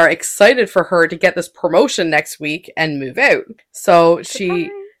are excited for her to get this promotion next week and move out. So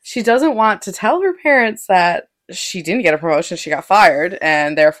she doesn't want to tell her parents that she didn't get a promotion, she got fired,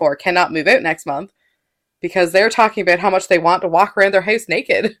 and therefore cannot move out next month because they're talking about how much they want to walk around their house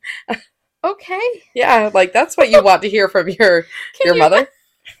naked. Okay. Yeah, like that's what you want to hear from your mother.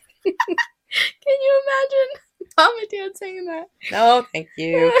 Can you imagine mom and dad saying that? No, thank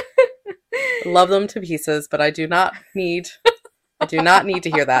you. Love them to pieces, but I do not need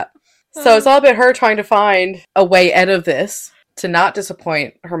to hear that. So it's all about her trying to find a way out of this to not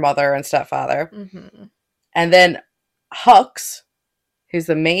disappoint her mother and stepfather. And then Hux, who's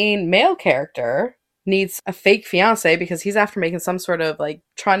the main male character, needs a fake fiance because he's after making some sort of, like,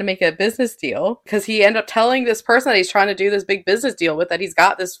 trying to make a business deal, because he ended up telling this person that he's trying to do this big business deal with that he's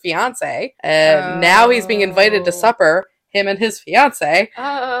got this fiance, and now he's being invited to supper, him and his fiance.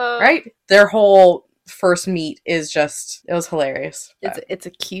 Right? Their whole first meet is just, it was hilarious. It's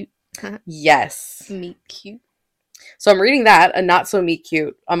a cute Yes. meet cute. So I'm reading that, a not so meet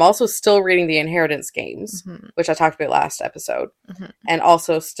cute. I'm also still reading the Inheritance Games, which I talked about last episode, and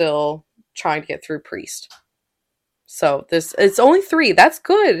also still trying to get through Priest. So it's only 3. That's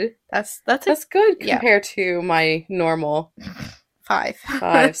good. That's good compared to my normal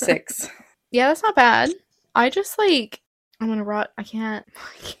 5, 6. Yeah, that's not bad. I just I'm gonna rot. I can't.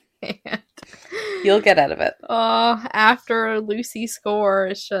 You'll get out of it. Oh, after Lucy score,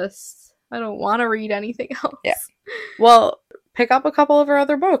 it's just I don't want to read anything else. Yeah. Well, pick up a couple of her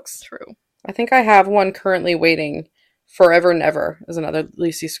other books. True. I think I have one currently waiting. Forever Never is another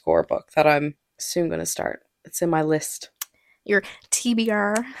Lucy Score book that I'm soon going to start. It's in my list. Your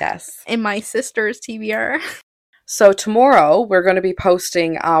TBR. Yes. And my sister's TBR. So tomorrow we're going to be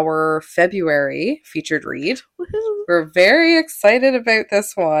posting our February featured read. Woohoo. We're very excited about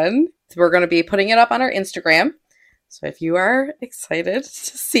this one. We're going to be putting it up on our Instagram. So if you are excited to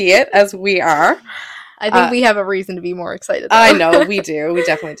see it, as we are. I think we have a reason to be more excited, though. I know, we do. We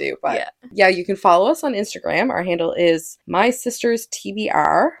definitely do. But yeah, you can follow us on Instagram. Our handle is My Sister's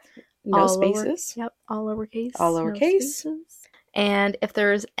TBR. No all spaces. All lowercase. All lowercase. No. And if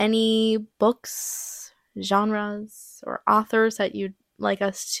there's any books, genres, or authors that you'd like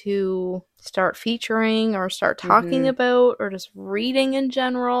us to start featuring or start talking about or just reading in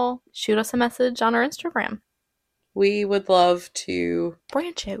general, shoot us a message on our Instagram. We would love to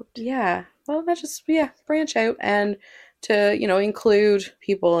branch out. Yeah. Well, branch out and to, include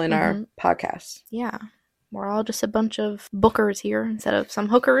people in our podcast. Yeah. We're all just a bunch of bookers here instead of some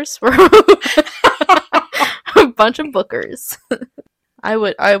hookers. We're a bunch of bookers. I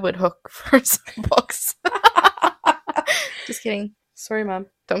would hook for some books. Just kidding. Sorry, Mom.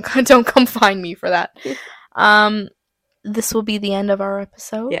 Don't come find me for that. This will be the end of our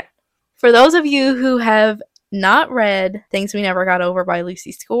episode. Yeah. For those of you who have not read Things We Never Got Over by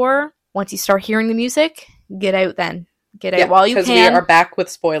Lucy Score, once you start hearing the music, get out then. Get out while you can. Because we are back with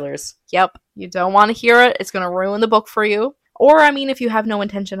spoilers. Yep. You don't want to hear it. It's going to ruin the book for you. Or, if you have no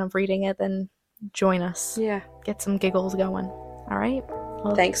intention of reading it, then join us. Yeah. Get some giggles going. All right.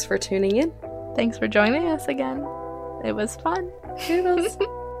 Well, thanks for tuning in. Thanks for joining us again. It was fun. It was.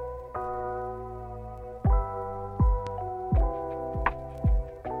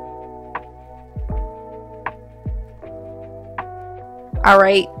 All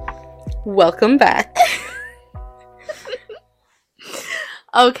right. Welcome back.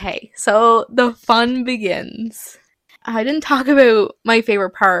 Okay, so the fun begins. I didn't talk about my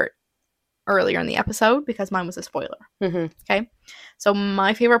favorite part earlier in the episode because mine was a spoiler. Okay, so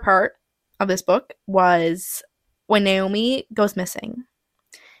my favorite part of this book was when Naomi goes missing.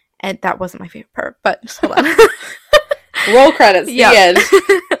 And that wasn't my favorite part, but just hold on. Roll credits, the end.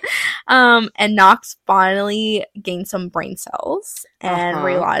 And Knox finally gains some brain cells and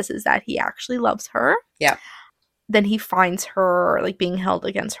realizes that he actually loves her. Yeah. Then he finds her being held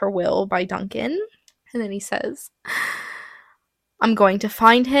against her will by Duncan. And then he says, I'm going to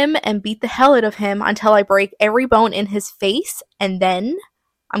find him and beat the hell out of him until I break every bone in his face. And then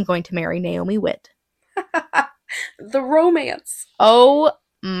I'm going to marry Naomi Witt. The romance. Oh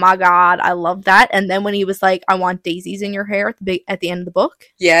my God. I love that. And then when he was like, I want daisies in your hair at the end of the book.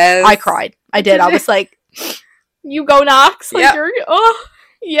 Yes. I cried. I did. I was like, you go Knox. Yep. Oh,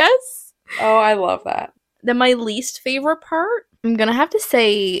 yes. Oh, I love that. Then my least favorite part, I'm gonna have to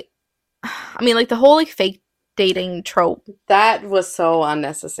say, the whole fake dating trope. That was so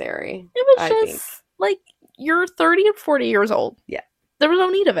unnecessary. It was just you're 30 and 40 years old. Yeah. There was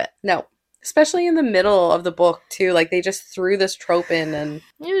no need of it. No. Especially in the middle of the book too. They just threw this trope in and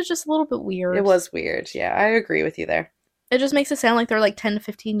it was just a little bit weird. It was weird. Yeah, I agree with you there. It just makes it sound like they're 10 to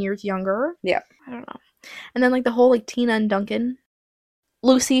 15 years younger. Yeah. I don't know. And then the whole Tina and Duncan.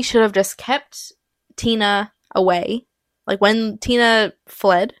 Lucy should have just kept Tina away. When Tina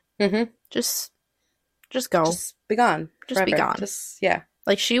fled, just go. Just be gone. Just forever. be gone. Just, yeah.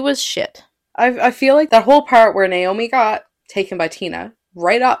 She was shit. I feel like that whole part where Naomi got taken by Tina,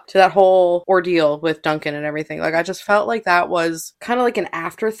 right up to that whole ordeal with Duncan and everything. I just felt like that was kind of an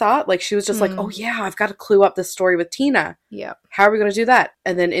afterthought. She was just oh yeah, I've got to clue up this story with Tina. Yeah. How are we going to do that?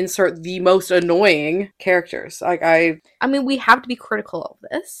 And then insert the most annoying characters. We have to be critical of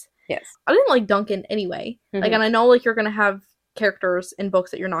this. Yes. I didn't like Duncan anyway. And I know you're going to have characters in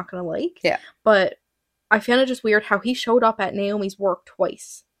books that you're not going to like. Yeah. But I found it just weird how he showed up at Naomi's work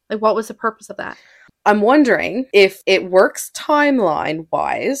twice. What was the purpose of that? I'm wondering if it works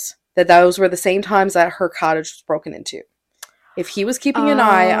timeline-wise that those were the same times that her cottage was broken into. If he was keeping an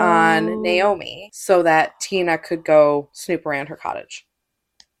eye on Naomi so that Tina could go snoop around her cottage.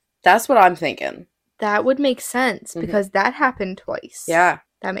 That's what I'm thinking. That would make sense because that happened twice. Yeah.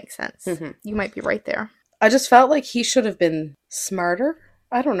 That makes sense. Mhm. You might be right there. I just felt like he should have been smarter.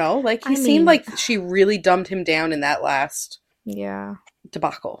 I don't know. Like, he seemed like she really dumbed him down in that last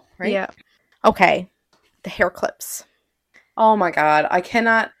debacle, right? Yeah. Okay. The hair clips. Oh my god. I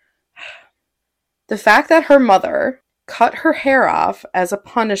cannot... The fact that her mother cut her hair off as a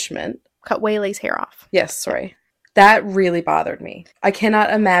punishment... Cut Waylay's hair off. Yes, sorry. That really bothered me. I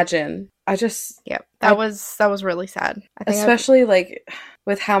cannot imagine. I just... Yep. That was really sad. Especially, like,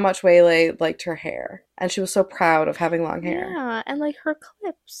 with how much Waylay liked her hair. And she was so proud of having long hair. Yeah, and, like, her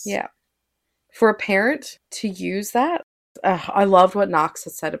clips. Yeah. For a parent to use that, I loved what Knox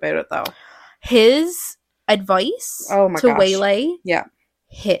had said about it, though. His advice to Waylay. Yeah.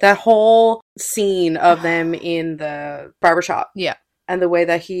 Hit. That whole scene of them in the barbershop. Yeah. And the way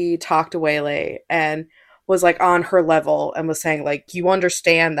that he talked to Waylay and was, like, on her level and was saying, like, you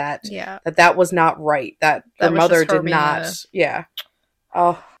understand that that was not right. That her mother did not. Yeah.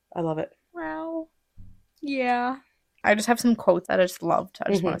 Oh, I love it. Wow. Yeah. I just have some quotes that I just loved.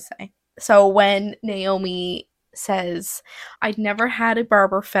 I just want to say. So when Naomi says, I'd never had a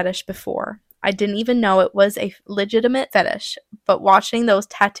barber fetish before. I didn't even know it was a legitimate fetish. But watching those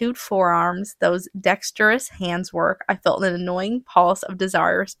tattooed forearms, those dexterous hands work, I felt an annoying pulse of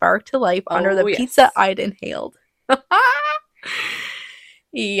desire spark to life under the pizza I'd inhaled.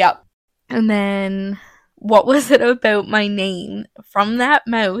 Yep. And then... What was it about my name from that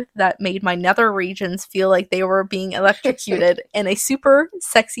mouth that made my nether regions feel like they were being electrocuted in a super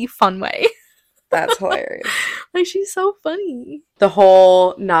sexy fun way? That's hilarious. Like, she's so funny. The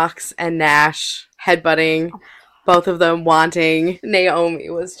whole Knox and Nash headbutting, both of them wanting Naomi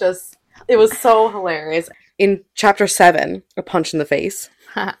was just, it was so hilarious. In chapter 7, A Punch in the Face.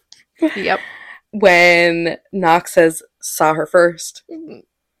 Yep. When Knox says, saw her first.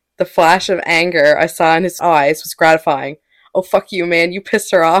 The flash of anger I saw in his eyes was gratifying. Oh, fuck you, man. You pissed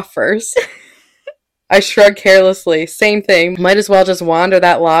her off first. I shrugged carelessly. Same thing. Might as well just wander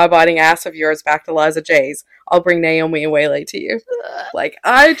that law-abiding ass of yours back to Liza J's. I'll bring Naomi and Waylay to you. Like,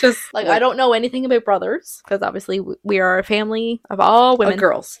 I just... Like, I don't know anything about brothers, because obviously we are a family of all women. Of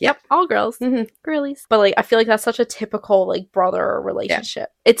girls. Yep, all girls. Mm-hmm. Girlies. But, like, I feel like that's such a typical, like, brother relationship.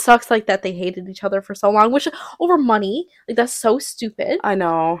 Yeah. It sucks, like, that they hated each other for so long, which, over money, like, that's so stupid. I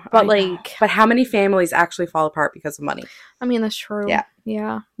know. But, but how many families actually fall apart because of money? I mean, that's true. Yeah.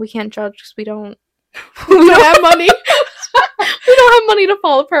 Yeah. We can't judge because we don't... we don't have money. We don't have money to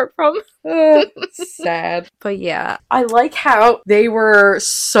fall apart from. Sad. But yeah. I like how they were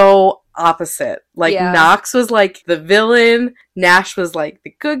so opposite. Like, Knox was like the villain, Nash was like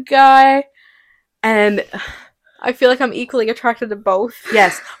the good guy, and I feel like I'm equally attracted to both.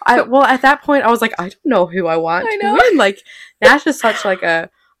 Yes. Well, at that point, I was like, I don't know who I want to win. Like, Nash is such like a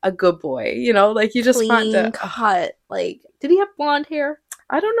good boy, you know? Like, you just want to... cut. Like, did he have blonde hair?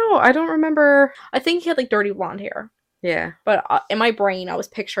 I don't know. I don't remember. I think he had, like, dirty blonde hair. Yeah. But in my brain, I was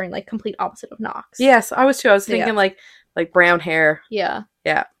picturing, like, complete opposite of Knox. Yes, I was too. I was thinking, like brown hair. Yeah.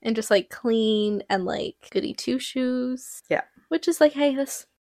 Yeah. And just, like, clean and, like, goody two-shoes. Yeah. Which is, like, hey, that's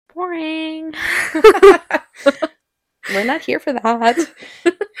boring. We're not here for that.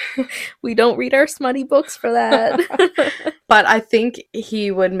 We don't read our smutty books for that. But I think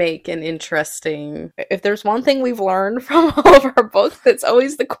he would make an interesting... If there's one thing we've learned from all of our books, it's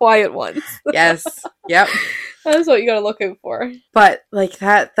always the quiet ones. Yes. Yep. That's what you gotta look out for. But, like,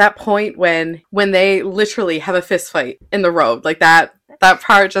 that point when they literally have a fist fight in the road, like, that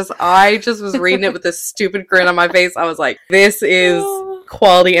part I just was reading it with this stupid grin on my face. I was like, this is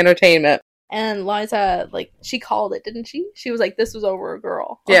quality entertainment. And Liza, like, she called it, didn't she? She was like, this was over a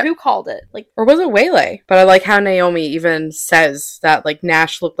girl. Yeah. Or who called it? Like, or was it Waylay? But I like how Naomi even says that, like,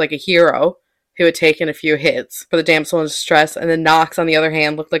 Nash looked like a hero who had taken a few hits for the damsel in distress, and then Knox, on the other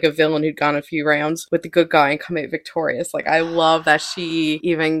hand, looked like a villain who'd gone a few rounds with the good guy and come out victorious. Like, I love that she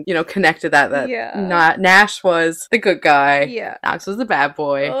even, you know, connected that Nash was the good guy. Yeah. Knox was the bad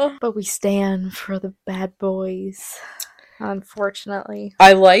boy. But we stand for the bad boys. Unfortunately.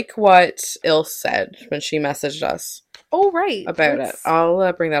 I like what Ilse said when she messaged us. Oh, right. About it.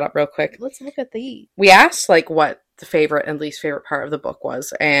 I'll bring that up real quick. Let's look at the... We asked, like, what the favorite and least favorite part of the book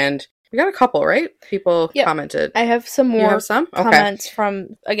was, and we got a couple, right? People commented. I have some more comments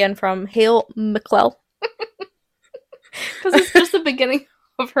from Hale McClell. Because it's just the beginning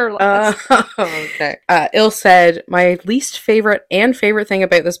of her life. Okay. Ilse said, my least favorite and favorite thing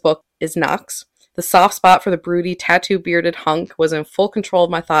about this book is Knox. The soft spot for the broody, tattoo-bearded hunk was in full control of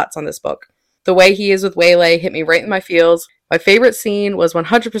my thoughts on this book. The way he is with Waylay hit me right in my feels. My favorite scene was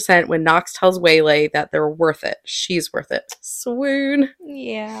 100% when Knox tells Waylay that they're worth it. She's worth it. Swoon.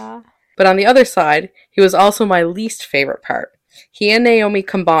 Yeah. But on the other side, he was also my least favorite part. He and Naomi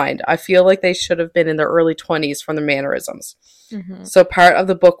combined, I feel like they should have been in their early 20s from their mannerisms. Mm-hmm. So part of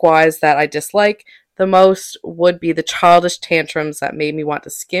the book-wise that I dislike the most would be the childish tantrums that made me want to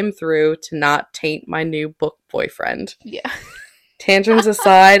skim through to not taint my new book boyfriend. Yeah. Tantrums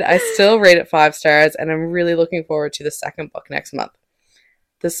aside, I still rate it 5 stars, and I'm really looking forward to the second book next month.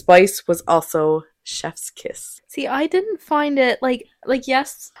 The spice was also chef's kiss. See, I didn't find it like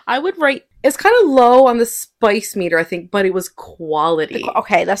yes, I would rate. It's kind of low on the spice meter, I think, but it was quality.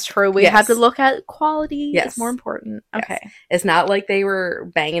 Okay, that's true. We Yes. had to look at quality. Yes. It's more important. Yes. Okay. It's not like they were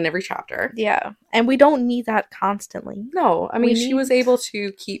banging every chapter. Yeah. And we don't need that constantly. No, I mean, she was able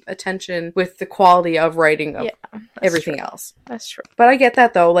to keep attention with the quality of writing of everything else. That's true. But I get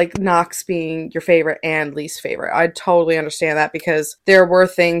that, though, like Knox being your favorite and least favorite. I totally understand that because there were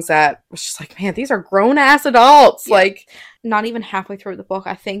things that was just like, man, these are grown-ass adults. Yeah. Like, not even halfway through the book,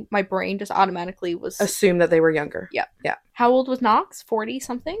 I think my brain just automatically was... assume that they were younger. Yeah. Yeah. How old was Knox?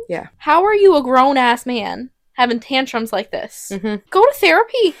 40-something? Yeah. How are you a grown-ass man having tantrums like this? Mm-hmm. Go to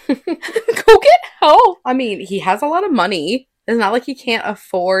therapy. Go get help. I mean, he has a lot of money. It's not like he can't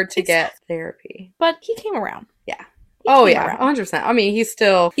afford to get therapy. But he came around. Yeah. He Oh, came yeah. around. 100%. I mean, he's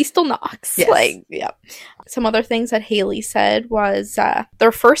still Knox. Yes. Like, yeah. Some other things that Haley said was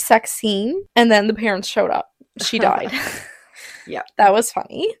their first sex scene, and then the parents showed up. She died. Yeah. That was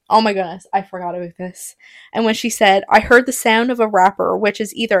funny. Oh my goodness, I forgot about this. And when she said, I heard the sound of a wrapper, which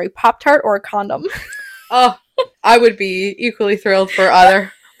is either a Pop-Tart or a condom. Oh, I would be equally thrilled for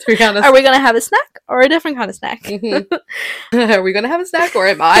either. To be honest. Are we going to have a snack or a different kind of snack? Mm-hmm. Are we going to have a snack or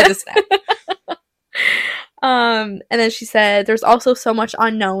am I the snack? And then she said, there's also so much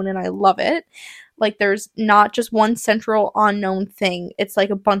unknown and I love it. Like, there's not just one central unknown thing. It's like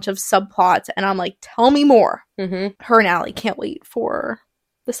a bunch of subplots. And I'm like, tell me more. Mm-hmm. Her and Allie can't wait for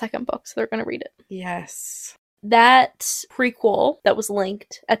the second book, so they're going to read it. Yes. That prequel that was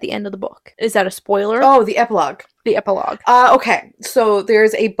linked at the end of the book, is that a spoiler? Oh, the epilogue. The epilogue. Okay. So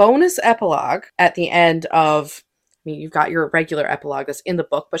there's a bonus epilogue at the end of, I mean, you've got your regular epilogue that's in the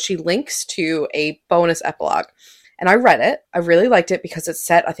book, but she links to a bonus epilogue. And I read it. I really liked it because it's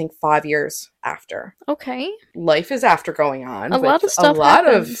set, I think, 5 years after. Okay. Life is after going on. A lot of stuff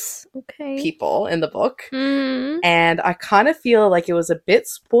happens. Of okay. people in the book. Mm-hmm. And I kind of feel like it was a bit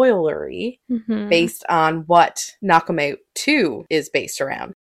spoilery Mm-hmm. based on what Nakame 2 is based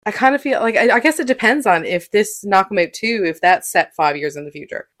around. I kind of feel like, I guess it depends on if this Nakame 2, if that's set 5 years in the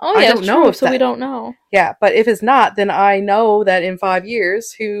future. Oh, yeah, I don't know true, if so that- we don't know. Yeah, but if it's not, then I know that in 5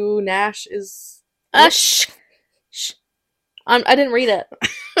 years who Nash is. Shh. I didn't read it.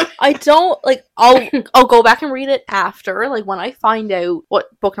 I don't, like, I'll go back and read it after, like, when I find out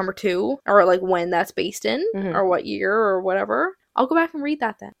what book number 2, or, like, when that's based in, Mhm. or what year, or whatever. I'll go back and read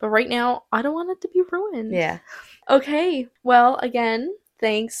that then. But right now, I don't want it to be ruined. Yeah. Okay, well, again,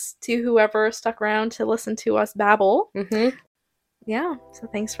 thanks to whoever stuck around to listen to us babble. Mm-hmm. Yeah, so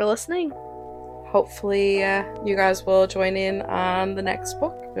thanks for listening. Hopefully, you guys will join in on the next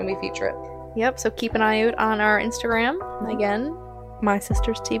book when we feature it. Yep, so keep an eye out on our Instagram. Again, My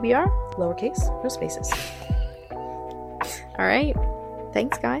Sisters TBR. Lowercase, no spaces. All right.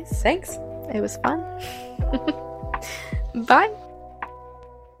 Thanks, guys. Thanks. It was fun. Bye.